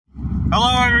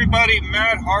Hello everybody,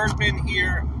 Matt Hardman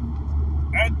here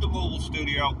at the mobile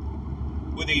studio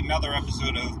with another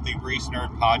episode of the Race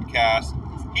Nerd Podcast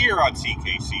here on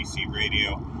CKCC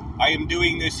Radio. I am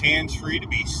doing this hands-free to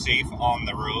be safe on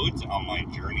the roads on my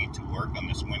journey to work on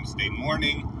this Wednesday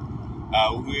morning,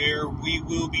 where we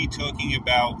will be talking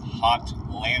about Hot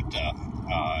Atlanta,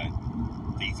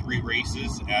 the 3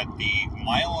 races at the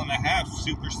 1.5-mile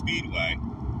super speedway.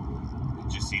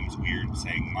 Just seems weird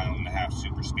saying 1.5-mile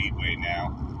super speedway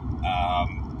now.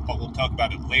 But we'll talk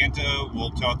about Atlanta.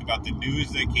 We'll talk about the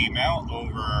news that came out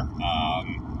over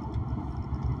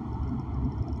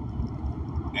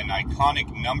an iconic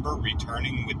number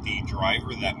returning with the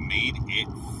driver that made it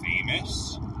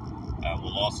famous.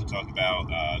 We'll also talk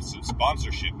about some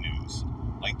sponsorship news,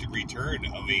 like the return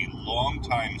of a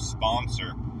longtime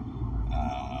sponsor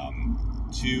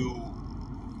to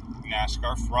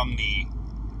NASCAR from the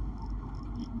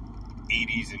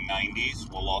 80s and 90s.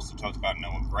 We'll also talk about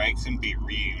Noah Gragson be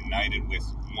reunited with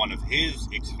one of his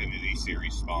Xfinity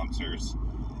Series sponsors,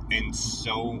 and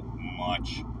so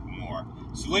much more.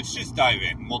 So let's just dive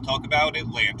in. We'll talk about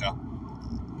Atlanta.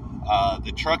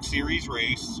 The Truck Series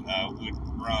race would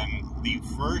run the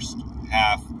first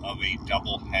half of a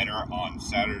doubleheader on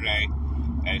Saturday,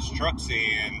 as Trucks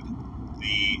and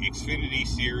the Xfinity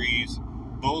Series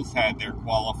both had their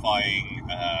qualifying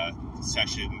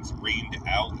sessions rained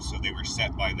out, so they were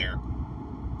set by their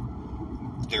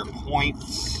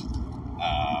points,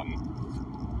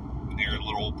 their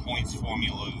little points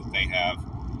formula that they have.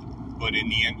 But in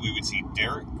the end, we would see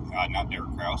not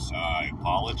Derek Kraus,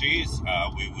 apologies.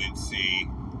 We would see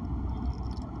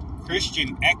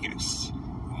Christian Eckes,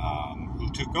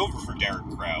 who took over for Derek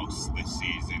Kraus this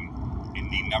season in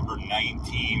the number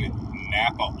 19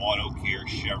 Napa Auto Care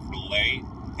Chevrolet,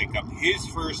 pick up his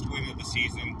first win of the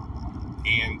season,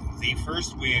 and the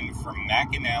first win from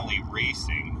McAnally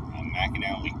Racing,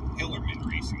 McAnally Hillerman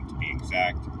Racing to be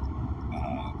exact.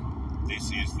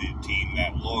 This is the team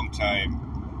that longtime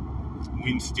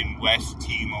Winston West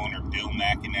team owner Bill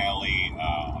McAnally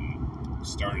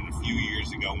started a few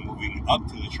years ago, moving up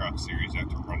to the Truck Series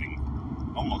after running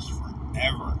almost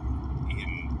forever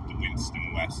in the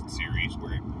Winston West Series,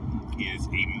 where he is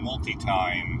a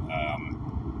multi-time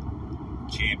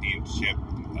championship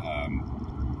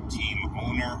team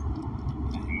owner.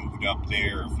 He moved up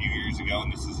there a few years ago,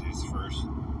 and this is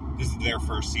their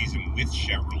first season with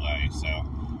Chevrolet, so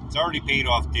it's already paid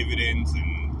off dividends,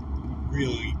 and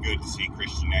really good to see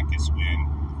Christian Eckes win.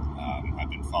 I've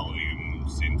been following him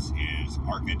since his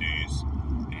ARCA days,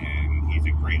 and he's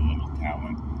a great little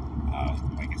talent.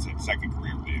 Like I said, second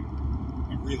career win.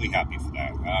 I'm really happy for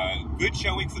that. Good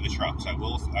showing for the Trucks. I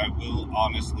will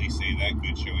honestly say that,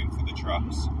 good showing for the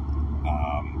Trucks.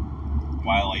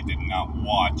 While I did not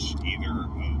watch either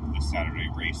of the Saturday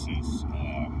races,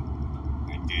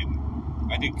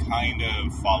 I did kind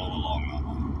of follow along on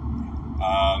them.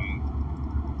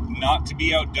 Not to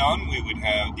be outdone, we would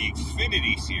have the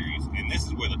Xfinity Series, and this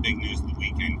is where the big news of the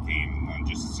weekend came on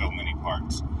just so many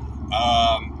parts.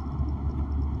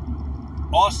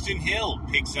 Austin Hill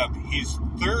picks up his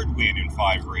 3rd win in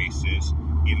 5 races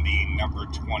in the number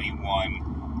 21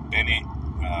 Bennett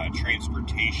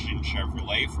Transportation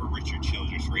Chevrolet for Richard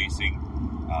Childress Racing.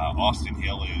 Austin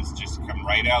Hill has just come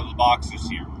right out of the box this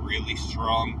year, really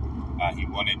strong. He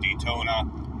won at Daytona,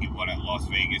 he won at Las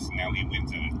Vegas, and now he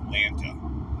wins at Atlanta.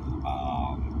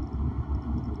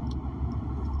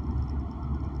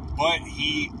 But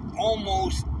he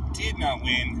almost did not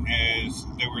win, as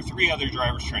there were 3 other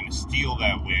drivers trying to steal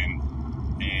that win,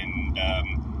 and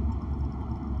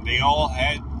they all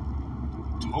had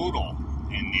total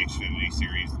in the Xfinity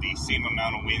Series the same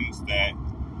amount of wins that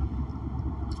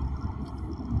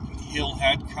Hill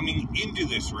had coming into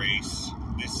this race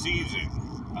this season.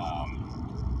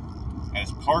 As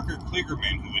Parker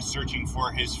Kligerman, who was searching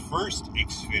for his first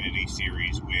Xfinity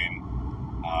Series win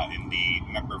in the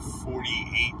number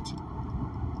 48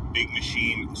 Big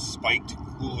Machine Spiked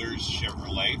Coolers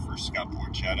Chevrolet for Scott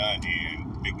Borchetta,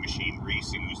 and Big Machine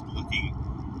Racing was looking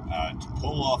to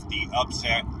pull off the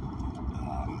upset.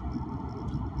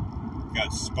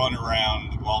 Got spun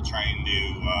around while trying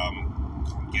to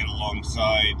get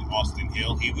alongside Austin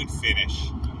Hill. He would finish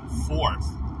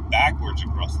 4th, backwards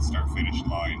across the start-finish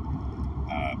line.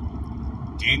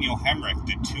 Daniel Hemrick,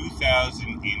 the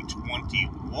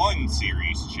 2021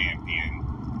 Series champion,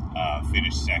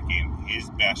 finished 2nd, his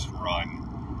best run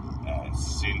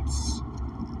since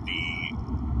the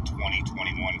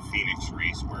 2021 Phoenix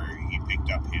race, where he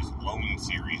picked up his lone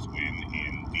Series win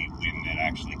and the win that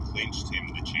actually clinched him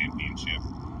the championship.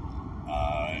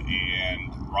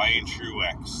 And Ryan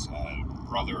Truex,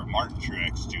 brother of Martin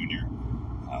Truex Jr.,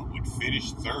 would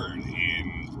finish third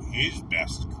in his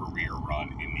best career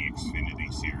run in the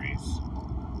Xfinity Series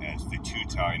as the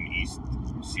two-time East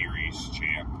Series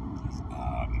champ.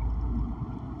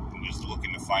 Was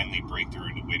looking to finally break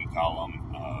through the win column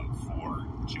for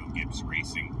Joe Gibbs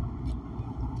Racing.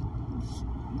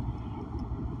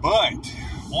 But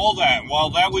while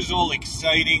that was all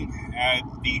exciting at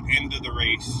the end of the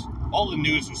race, all the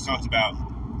news was talked about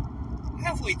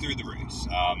halfway through the race.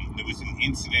 There was an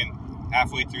incident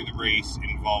halfway through the race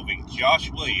involving Josh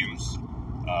Williams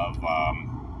of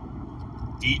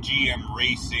DGM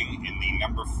Racing in the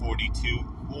number 42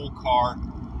 Cool Car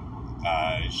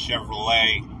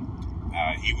Chevrolet.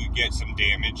 He would get some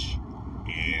damage,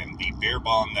 and the bear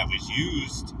bomb that was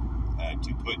used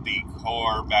to put the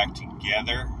car back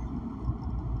together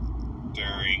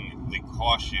during the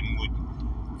caution would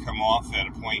come off at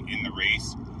a point in the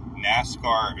race.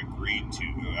 NASCAR agreed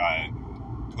to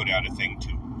put out a thing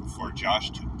for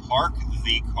Josh to park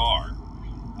the car,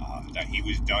 that he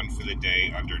was done for the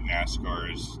day under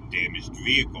NASCAR's damaged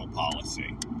vehicle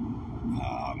policy.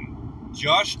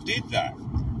 Josh did that,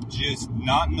 just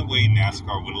not in the way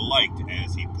NASCAR would have liked,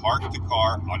 as he parked the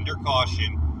car under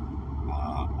caution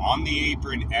on the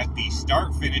apron at the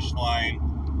start-finish line,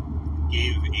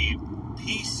 gave a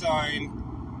peace sign,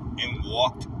 and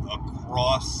walked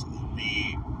across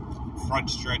the front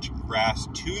stretch of grass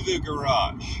to the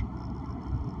garage.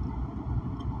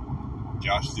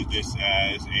 Josh did this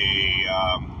as a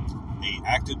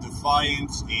act of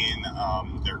defiance in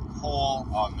their call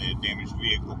on the damaged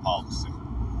vehicle policy.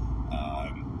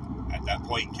 At that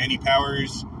point, Kenny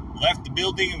Powers left the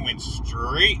building and went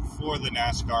straight for the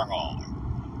NASCAR hauler.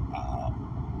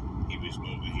 He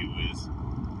was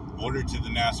ordered to the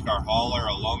NASCAR hauler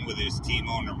along with his team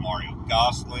owner Mario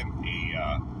Goslin,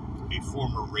 a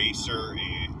former racer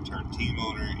and turned team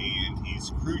owner, and his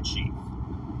crew chief.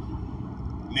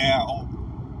 Now,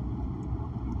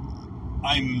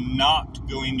 I'm not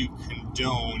going to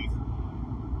condone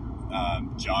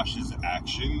Josh's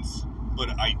actions, but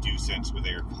I do sense where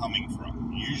they're coming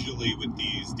from. Usually with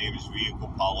these damaged vehicle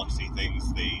policy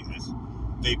things,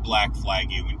 they black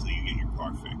flag you until you get your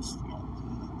car fixed.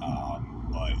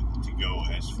 But to go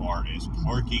as far as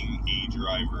parking a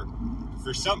driver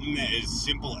for something that is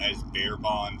simple as bear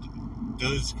bond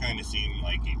does kind of seem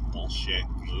like a bullshit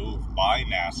move by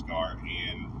NASCAR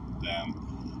and them.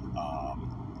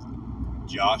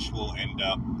 Josh will end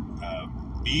up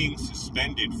being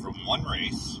suspended from one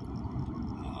race.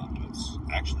 That's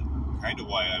actually kind of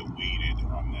why I waited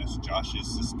on this. Josh is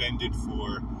suspended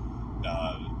for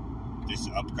this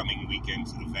upcoming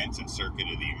weekend's events at Circuit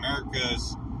of the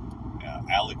Americas.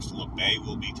 Alex LeBay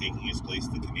will be taking his place,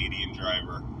 the Canadian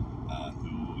driver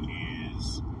who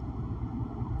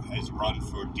has run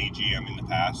for DGM in the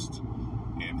past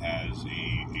and has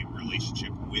a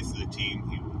relationship with the team.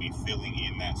 He will be filling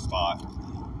in that spot.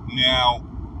 Now,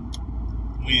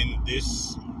 when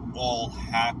this all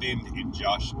happened and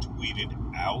Josh tweeted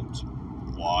out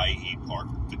why he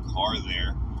parked the car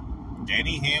there,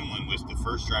 Denny Hamlin was the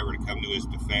first driver to come to his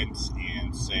defense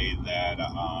and say that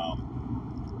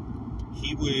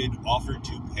he would offer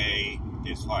to pay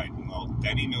his fine. Well,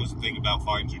 Denny knows a thing about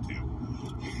fines or two.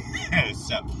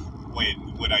 So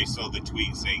when I saw the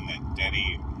tweet saying that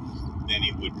Denny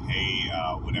would pay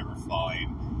whatever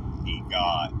fine he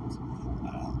got,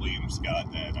 Williams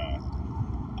got, that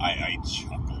I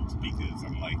chuckled, because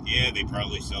I'm like, yeah, they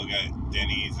probably still got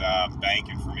Denny's bank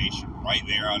information right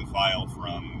there on file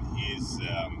from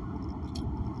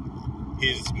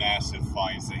his massive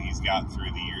fines that he's got through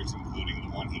the years, including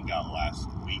the one he got last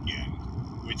weekend,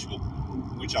 which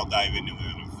I'll dive into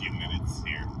in a few minutes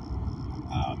here,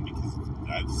 because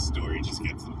that story just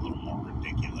gets a little more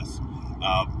ridiculous.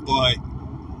 But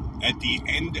at the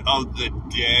end of the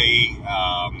day,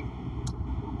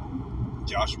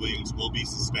 Josh Williams will be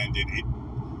suspended.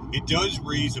 It does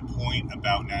raise a point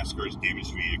about NASCAR's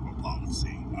damaged vehicle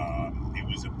policy. It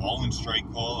was a ball and strike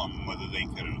call on whether they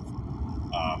could have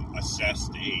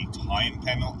assessed a time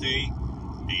penalty,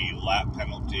 a lap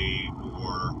penalty,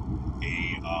 or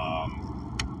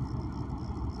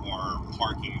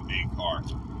parking a big car.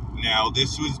 Now,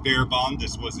 this was bare bond.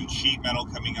 This wasn't sheet metal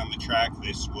coming on the track.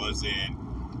 This wasn't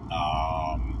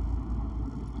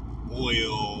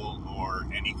oil or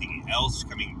anything else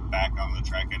coming back on the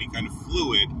track, any kind of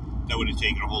fluid that would have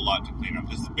taken a whole lot to clean up.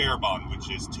 This is bare bond, which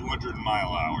is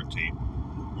 200-mile-an-hour tape,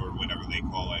 or whatever they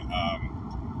call it.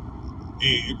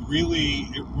 It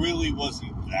really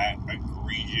wasn't that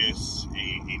egregious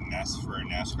a mess for a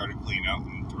NASCAR to clean up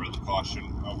and throw the caution,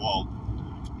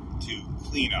 to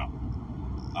clean up.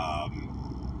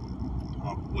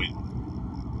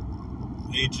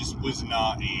 it just was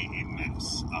not a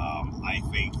mess. I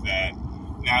think that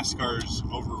NASCAR's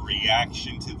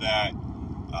overreaction to that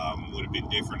would have been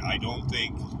different. I don't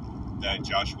think that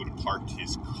Josh would have parked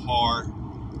his car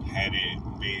had it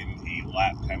been a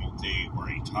lap penalty or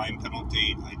a time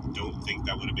penalty. I don't think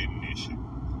that would have been an issue.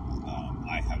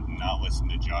 I have not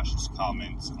listened to Josh's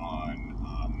comments on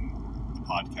the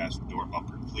podcast Door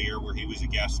Bumper Clear, where he was a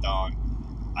guest on.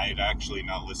 I had actually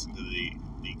not listened to the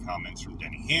comments from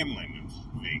Denny Hamlin,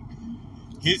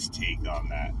 his take on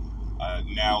that.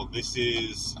 Now, this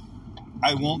is,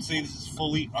 I won't say this is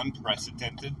fully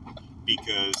unprecedented,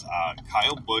 because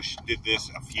Kyle Busch did this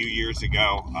a few years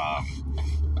ago.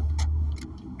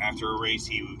 After a race,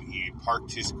 he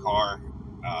parked his car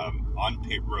on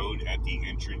pit road at the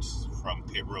entrance from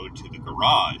pit road to the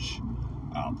garage,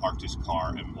 parked his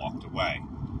car and walked away.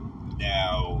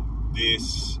 Now,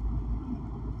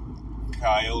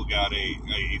 Kyle got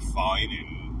a fine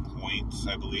and points,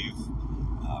 I believe,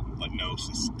 but no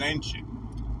suspension.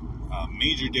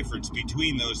 Major difference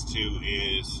between those two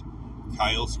is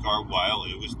Kyle's car, while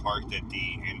it was parked at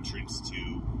the entrance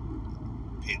to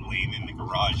pit lane in the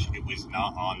garage, it was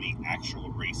not on the actual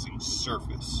racing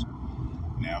surface.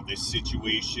 Now, this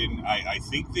situation, I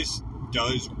think this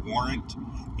does warrant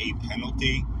a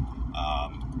penalty,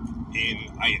 and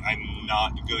I'm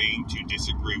not going to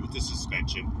disagree with the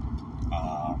suspension,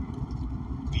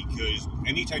 because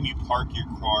anytime you park your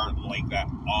car like that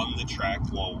on the track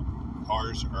while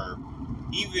cars are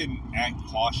even at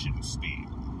caution speed,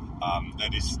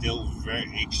 that is still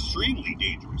extremely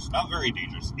dangerous. Not very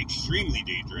dangerous, extremely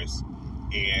dangerous.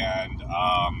 And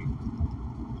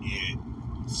it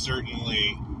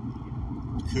certainly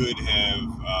could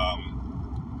have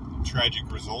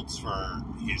tragic results for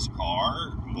his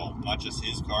car. Well, not just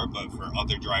his car, but for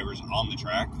other drivers on the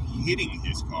track hitting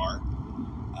his car,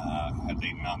 had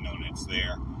they not known it's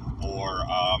there. Or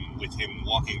with him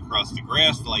walking across the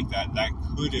grass like that, that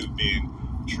could have been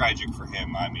tragic for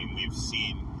him. I mean, we've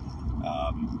seen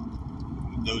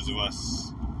those of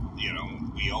us,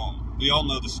 we all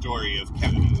know the story of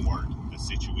Kevin Ward, the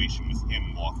situation with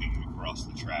him walking across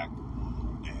the track,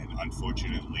 and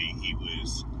unfortunately he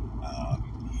was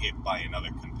hit by another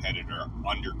competitor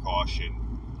under caution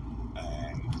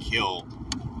and killed.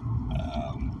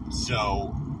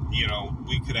 So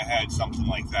we could have had something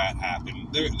like that happen.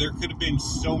 There could have been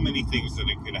so many things that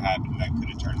it could have happened that could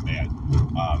have turned bad.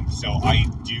 So I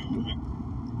do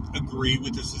agree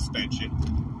with the suspension.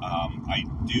 I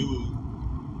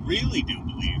really do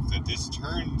believe that this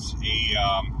turns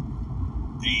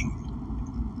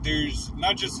there's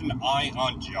not just an eye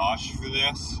on Josh for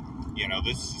this.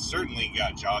 This certainly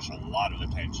got Josh a lot of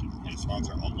attention, his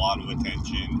sponsor a lot of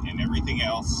attention, and everything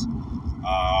else.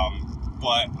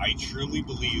 But I truly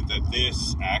believe that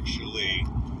this actually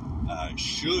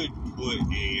should put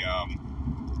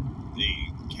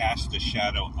cast a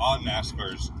shadow on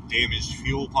NASCAR's damaged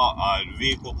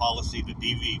vehicle policy, the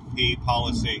DVP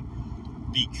policy,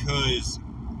 because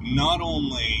not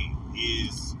only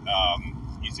is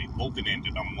it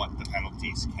open-ended on what the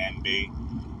penalties can be,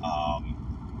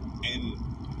 and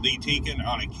they take it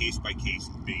on a case-by-case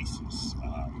basis,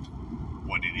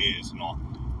 what it is and all.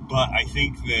 But I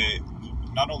think that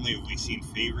not only have we seen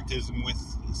favoritism with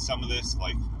some of this,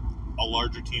 like a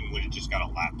larger team would have just got a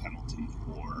lap penalty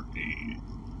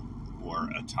or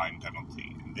a time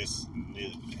penalty. And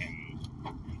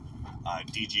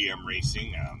DGM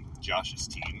Racing, Josh's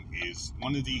team, is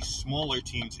one of the smaller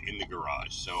teams in the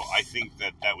garage. So I think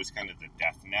that was kind of the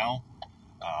death knell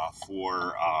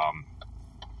for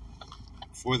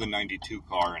the 92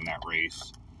 car in that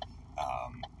race.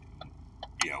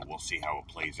 We'll see how it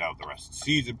plays out the rest of the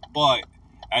season. But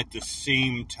at the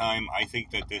same time, I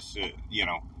think that this,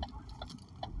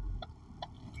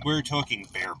 we're talking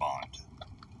bear bond.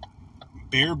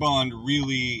 Bear bond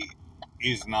really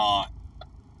is not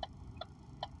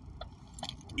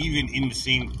even in the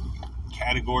same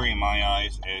category in my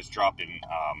eyes as dropping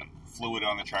fluid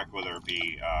on the track, whether it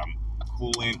be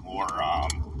coolant or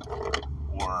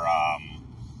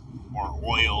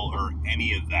oil or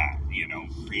any of that,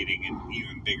 creating an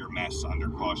even bigger mess under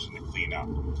caution to clean up.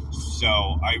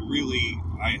 So I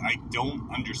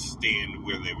don't understand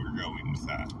where they were going with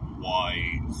that.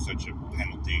 Why such a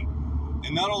penalty?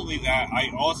 And not only that,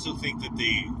 I also think that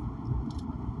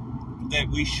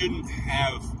we shouldn't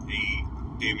have a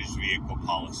damaged vehicle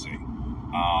policy.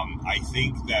 I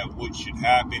think that what should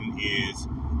happen is,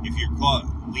 if you're caught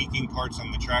leaking parts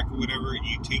on the track or whatever,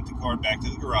 you take the car back to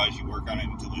the garage, you work on it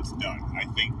until it's done. I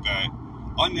think that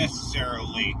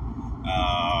unnecessarily,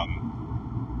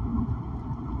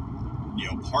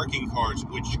 parking cars,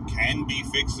 which can be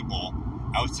fixable,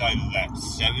 outside of that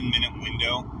 7-minute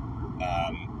window,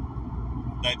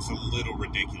 that's a little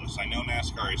ridiculous. I know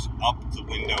NASCAR is up the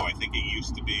window. I think it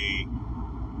used to be,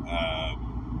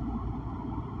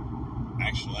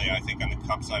 actually, I think on the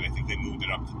Cup side, I think they moved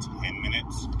it up to 10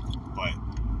 minutes. But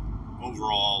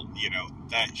overall,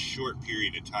 that short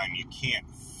period of time, you can't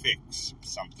fix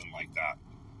something like that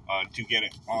to get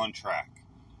it on track.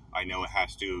 I know it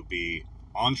has to be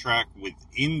on track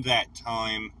within that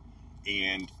time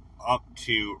and up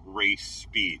to race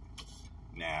speed.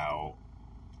 Now,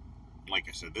 like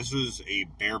I said, this was a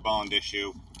bare bond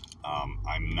issue.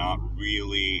 I'm not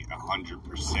really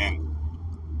 100%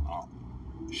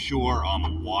 sure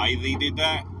on why they did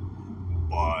that,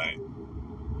 but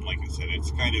like I said,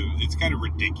 it's kind of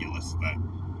ridiculous that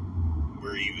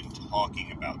we're even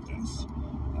talking about this.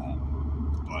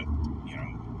 But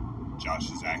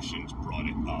Josh's actions brought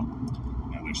it up.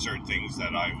 Now, there's certain things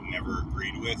that I've never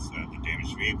agreed with. The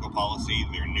damaged vehicle policy,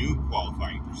 their new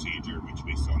qualifying procedure, which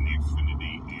we saw in the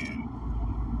Xfinity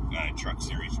and Truck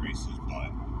Series races,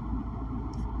 but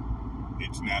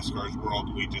it's NASCAR's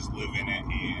world. We just live in it,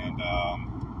 and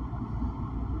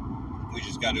we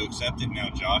just got to accept it. Now,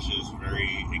 Josh is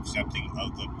very accepting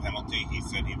of the penalty. He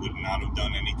said he would not have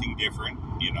done anything different,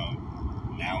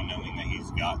 now knowing that he's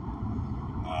got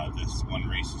this one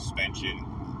race suspension.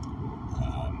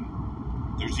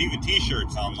 There's even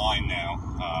t-shirts online now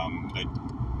that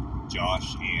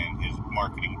Josh and his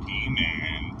marketing team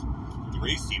and the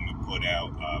race team have put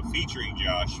out featuring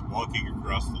Josh walking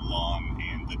across the lawn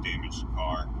and the damaged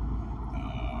car.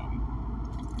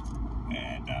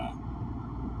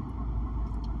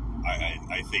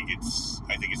 I think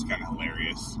it's kind of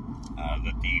hilarious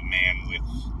that the man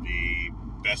with the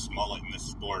best mullet in the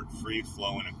sport, free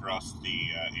flowing across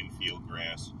the infield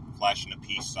grass, flashing a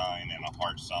peace sign and a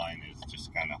heart sign, is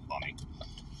just kind of funny.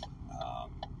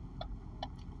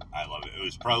 I love it. It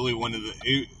was probably one of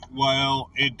the...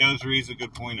 it does raise a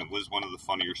good point. It was one of the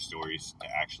funnier stories to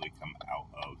actually come out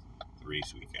of the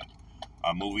race weekend.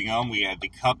 Moving on, we had the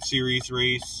Cup Series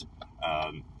race.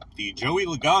 The Joey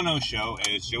Logano show,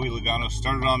 as Joey Logano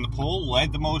started on the pole,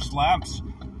 led the most laps,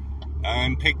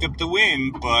 and picked up the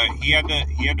win, but he had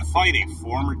to fight a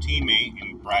former teammate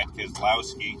in Brad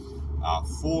Keselowski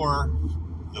for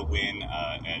the win,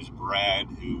 as Brad,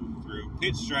 who through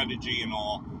pit strategy and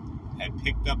all, had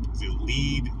picked up the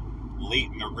lead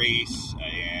late in the race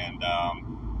and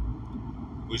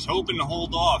was hoping to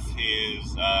hold off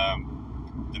his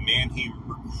the man he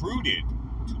recruited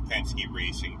to Penske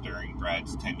Racing during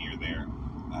Brad's tenure there,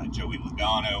 Joey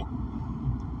Logano.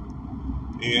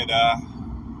 And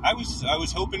I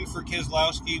was hoping for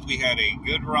Keselowski. We had a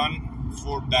good run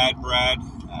for Bad Brad.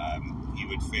 He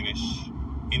would finish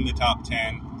in the top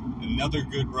 10. Another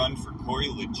good run for Corey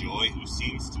LaJoie, who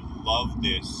seems to love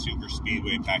this super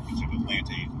speedway package of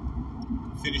Atlanta. He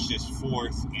finished his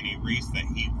fourth in a race that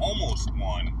he almost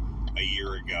won a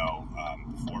year ago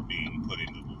before being put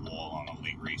into the wall on a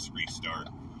late race restart.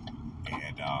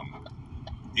 And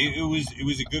it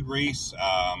was a good race.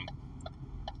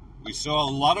 We saw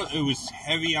it was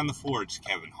heavy on the Fords.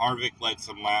 Kevin Harvick led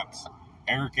some laps.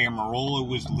 Eric Almirola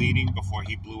was leading before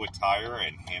he blew a tire,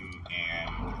 and him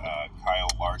and Kyle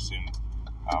Larson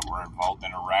were involved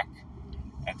in a wreck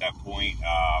at that point.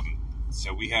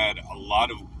 So we had a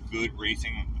lot of good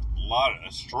racing,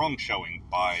 a strong showing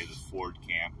by the Ford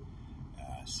camp.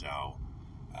 So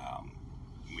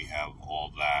we have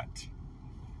all that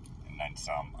and then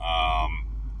some.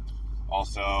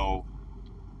 Also,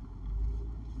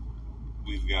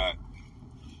 we've got,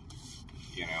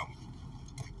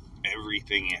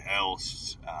 everything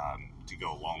else to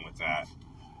go along with that.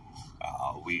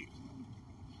 We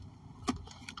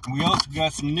also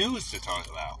got some news to talk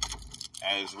about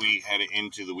as we head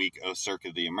into the week of Circuit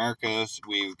of the Americas.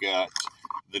 We've got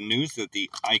the news that the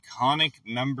iconic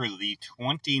number, the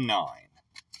 29,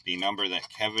 the number that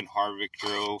Kevin Harvick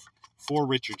drove for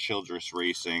Richard Childress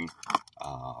Racing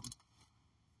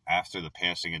after the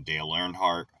passing of Dale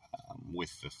Earnhardt,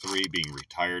 with the 3 being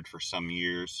retired for some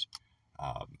years.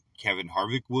 Kevin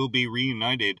Harvick will be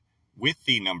reunited with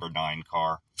the number 29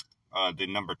 car,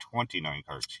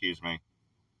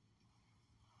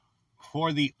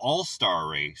 for the All-Star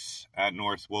race at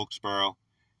North Wilkesboro.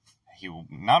 He will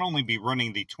not only be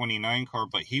running the 29 car,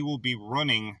 but he will be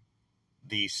running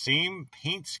the same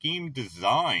paint scheme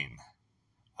design,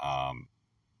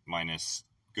 minus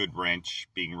Goodwrench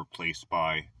being replaced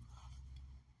by,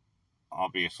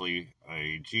 obviously,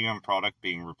 a GM product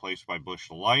being replaced by Busch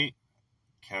Light,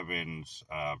 Kevin's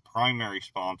primary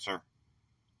sponsor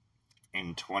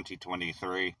in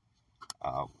 2023.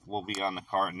 will be on the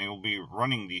car, and they will be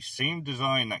running the same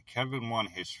design that Kevin won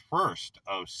his first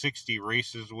of 60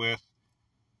 races with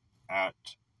at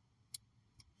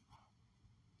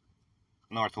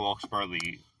North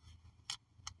Wilkes-Barre.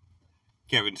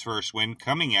 Kevin's first win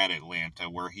coming at Atlanta,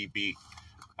 where he beat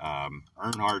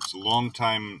Earnhardt's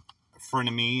longtime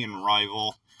frenemy and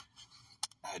rival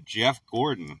Jeff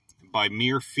Gordon by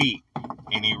mere feet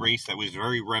in a race that was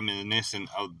very reminiscent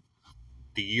of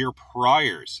the year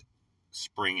prior's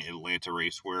spring Atlanta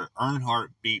race, where Earnhardt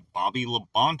beat Bobby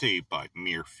Labonte by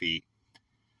mere feet.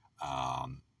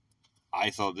 I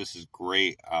thought this is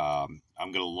great. I'm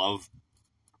going to love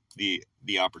the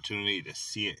opportunity to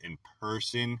see it in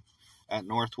person at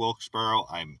North Wilkes-Barre.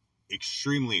 I'm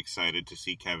extremely excited to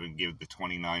see Kevin give the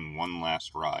 29 one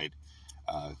last ride,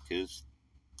 because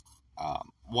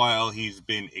while he's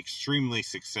been extremely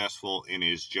successful in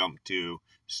his jump to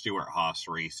Stewart-Haas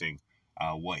Racing,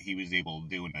 what he was able to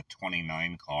do in a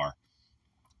 29 car,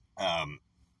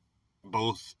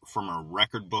 both from a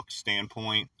record book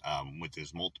standpoint, with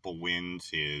his multiple wins,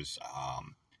 his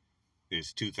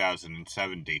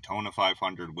 2007 Daytona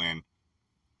 500 win,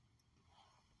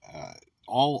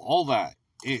 all that,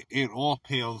 it all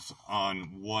pales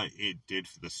on what it did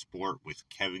for the sport, with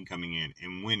Kevin coming in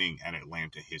and winning at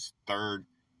Atlanta, his third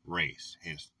race.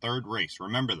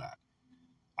 Remember that.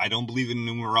 I don't believe in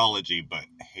numerology, but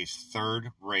his third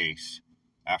race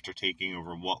after taking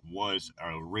over what was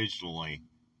originally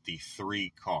the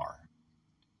 3 car,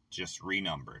 just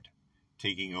renumbered,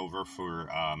 taking over for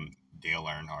Dale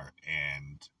Earnhardt.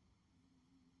 And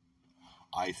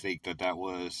I think that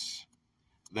was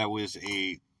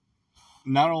a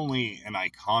not only an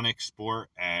iconic sport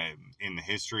in the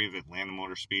history of Atlanta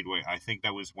Motor Speedway, I think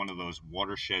that was one of those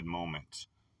watershed moments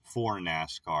for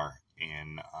NASCAR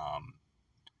in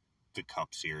the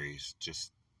Cup Series.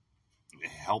 Just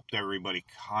helped everybody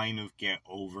kind of get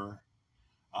over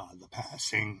the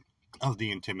passing of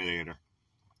the Intimidator,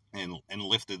 and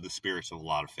lifted the spirits of a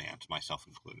lot of fans, myself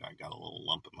included. I got a little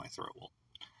lump in my throat while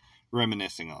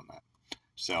reminiscing on that.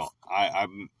 So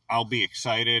I'll be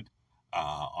excited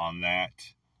on that.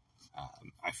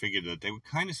 I figured that they would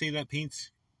kind of say that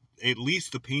at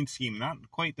least the paint scheme,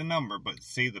 not quite the number, but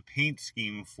say the paint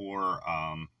scheme for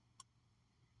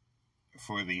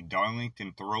the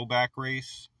Darlington Throwback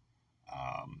Race,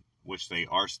 which they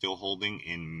are still holding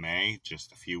in May,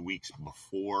 just a few weeks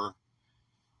before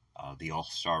the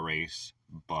All-Star race.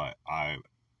 But I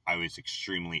was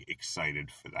extremely excited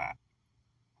for that.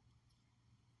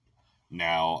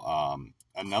 Now,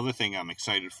 another thing I'm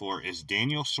excited for is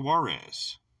Daniel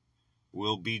Suarez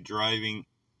will be driving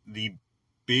the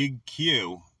Big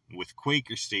Q with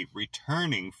Quaker State,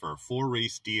 returning for a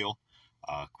 4-race deal.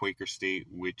 Quaker State,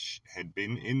 which had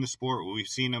been in the sport, we've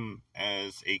seen them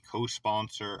as a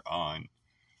co-sponsor on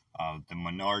the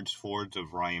Menards Fords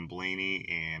of Ryan Blaney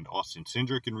and Austin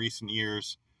Cindric in recent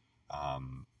years,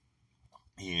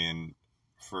 and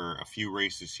for a few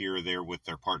races here or there with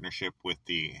their partnership with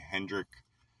the Hendrick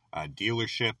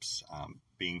dealerships,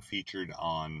 being featured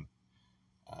on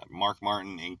Mark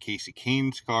Martin and Casey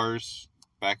Kane's cars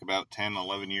back about 10,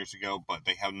 11 years ago, but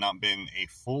they have not been a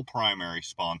full primary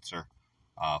sponsor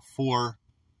for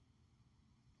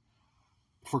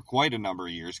quite a number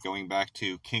of years, going back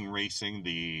to King Racing,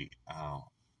 the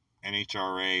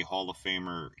NHRA Hall of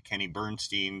Famer Kenny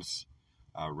Bernstein's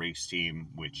race team,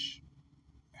 which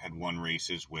had won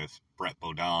races with Brett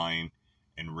Bodine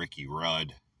and Ricky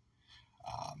Rudd.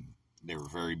 They were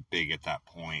very big at that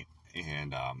point,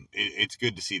 and it's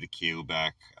good to see the Q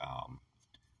back.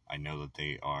 I know that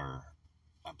they are,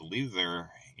 I believe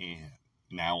they're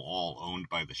now all owned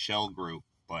by the Shell Group,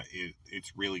 but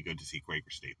it's really good to see Quaker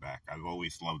State back. I've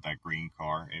always loved that green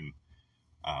car, and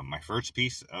my first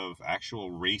piece of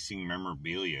actual racing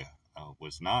memorabilia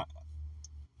was not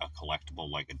a collectible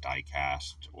like a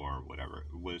die-cast or whatever.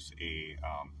 It was a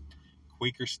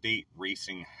Quaker State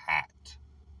racing hat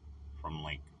from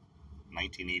like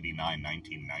 1989,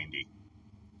 1990.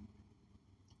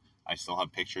 I still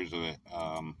have pictures of it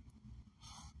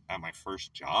at my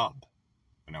first job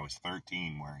when I was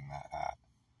 13 wearing that hat.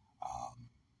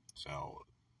 So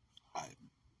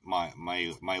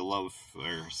my love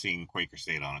for seeing Quaker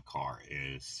State on a car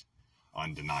is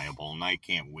undeniable, and I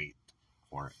can't wait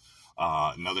for it.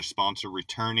 Another sponsor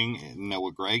returning,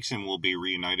 Noah Gregson, will be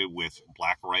reunited with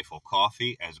Black Rifle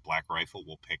Coffee, as Black Rifle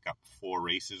will pick up 4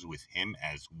 races with him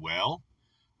as well.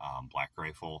 Black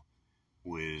Rifle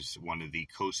was one of the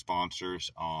co-sponsors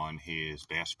on his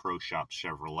Bass Pro Shop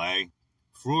Chevrolet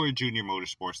for Junior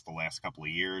Motorsports the last couple of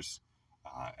years,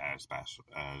 as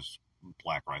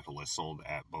Black Rifle is sold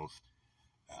at both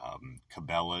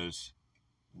Cabela's,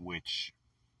 which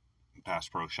Bass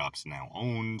Pro Shops now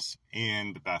owns,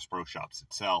 and Bass Pro Shops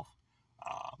itself.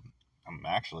 I'm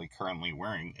actually currently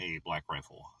wearing a Black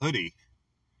Rifle hoodie,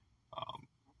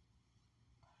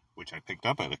 which I picked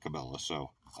up at a Cabela,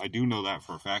 so I do know that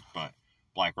for a fact, but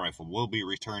Black Rifle will be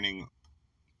returning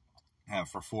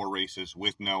for 4 races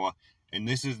with Noah, and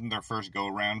this isn't their first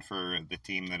go-around for the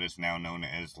team that is now known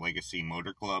as Legacy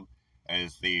Motor Club,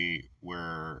 as they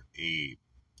were a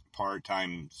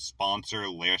part-time sponsor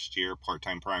last year,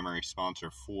 part-time primary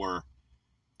sponsor for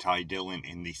Ty Dillon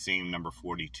in the same number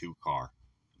 42 car.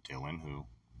 Dillon, who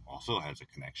also has a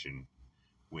connection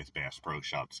with Bass Pro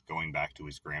Shops going back to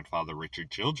his grandfather,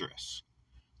 Richard Childress.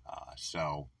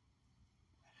 So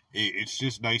it's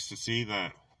just nice to see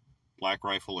that Black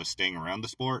Rifle is staying around the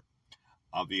sport.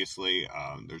 Obviously,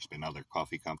 there's been other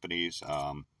coffee companies.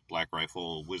 Black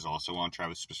Rifle was also on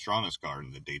Travis Pastrana's car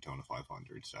in the Daytona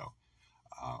 500, so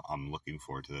I'm looking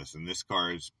forward to this. And this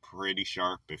car is pretty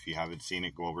sharp. If you haven't seen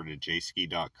it, go over to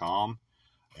jski.com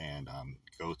and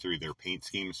go through their paint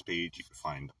schemes page. You can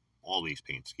find all these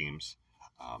paint schemes.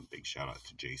 Big shout out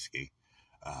to Jski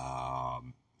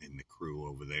and the crew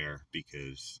over there,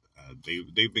 because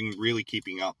they've been really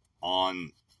keeping up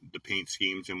on the paint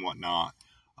schemes and whatnot.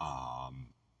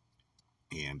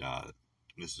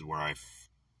 This is where I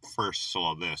first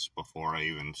saw this before I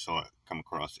even saw it come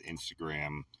across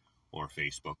Instagram or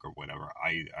Facebook or whatever.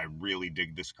 I really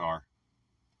dig this car.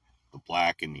 The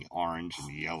black and the orange and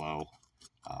the yellow.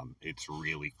 It's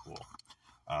really cool.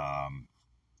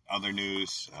 Other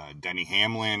news, Denny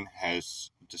Hamlin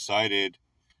has decided,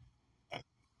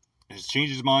 has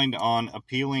changed his mind on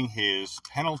appealing his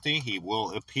penalty. He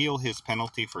will appeal his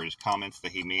penalty for his comments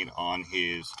that he made on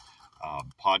his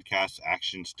podcast,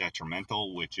 Actions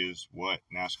Detrimental, which is what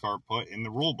NASCAR put in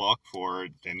the rule book for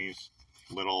Denny's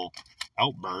little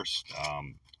outburst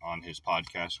on his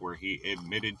podcast, where he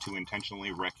admitted to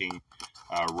intentionally wrecking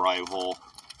rival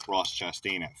Ross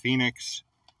Chastain at Phoenix.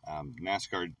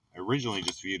 NASCAR originally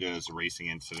just viewed it as a racing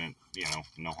incident,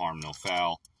 no harm, no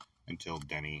foul, until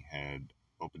Denny had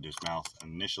opened his mouth.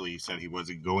 Initially, he said he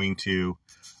wasn't going to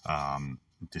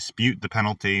dispute the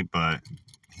penalty, but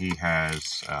he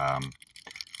has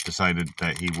decided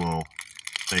that he will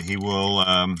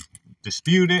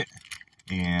dispute it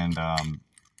and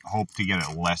hope to get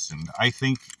it lessened. I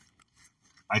think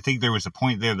there was a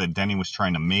point there that Denny was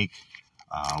trying to make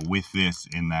with this,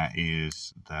 and that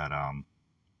is that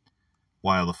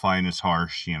while the fine is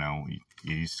harsh,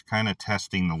 he's kind of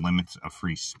testing the limits of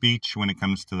free speech when it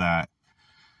comes to that.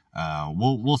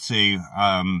 We'll see.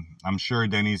 I'm sure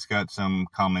Denny's got some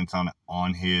comments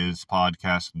on his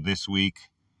podcast this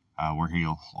week, I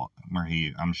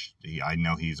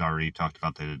know he's already talked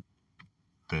about the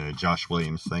Josh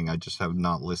Williams thing. I just have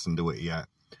not listened to it yet.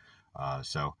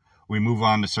 So we move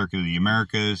on to Circuit of the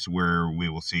Americas, where we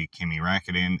will see Kimi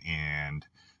Räikkönen and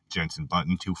Jenson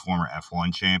Button, 2 former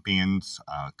F1 champions,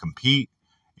 compete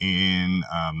in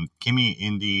Kimi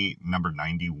Indy number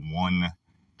 91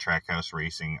 Trackhouse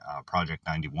Racing Project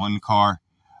 91 car.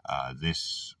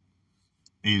 This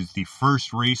is the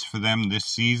first race for them this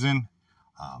season,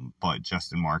 but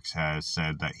Justin Marks has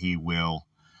said that he will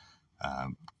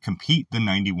compete the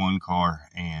 91 car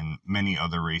and many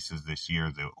other races this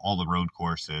year, all the road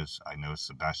courses. I know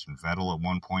Sebastian Vettel at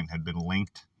one point had been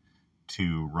linked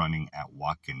to running at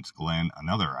Watkins Glen,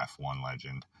 another F1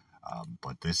 legend.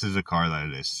 But this is a car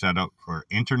that is set up for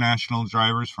international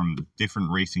drivers from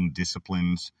different racing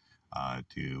disciplines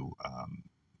to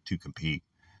compete.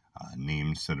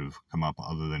 Names that have come up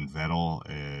other than Vettel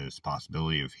is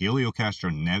possibility of Helio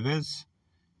Castroneves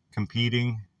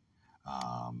competing.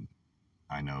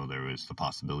 I know there was the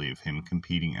possibility of him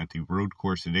competing at the road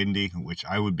course at Indy, which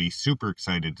I would be super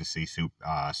excited to see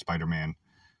Spider-Man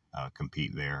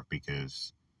compete there,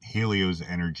 because Helio's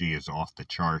energy is off the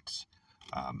charts.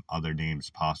 Other names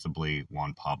possibly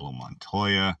Juan Pablo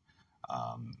Montoya.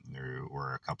 There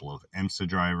were a couple of IMSA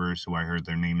drivers who I heard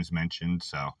their names mentioned,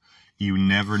 so you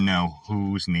never know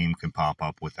whose name can pop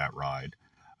up with that ride.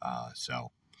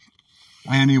 So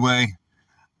anyway,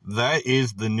 that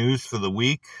is the news for the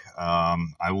week.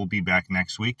 I will be back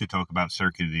next week to talk about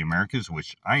Circuit of the Americas,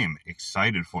 which I am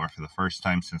excited for the first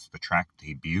time since the track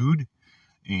debuted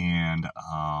and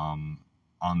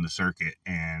on the circuit,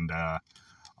 and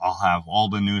I'll have all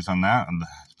the news on that, and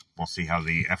we'll see how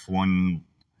the F1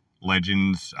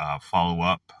 legends follow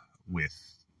up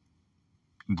with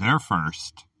their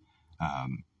first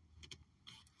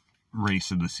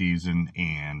race of the season,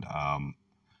 and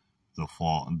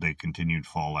the continued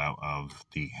fallout of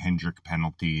the Hendrick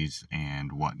penalties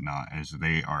and whatnot, as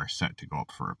they are set to go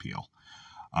up for appeal.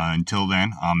 Until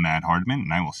then, I'm Matt Hardman,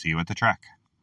 and I will see you at the track.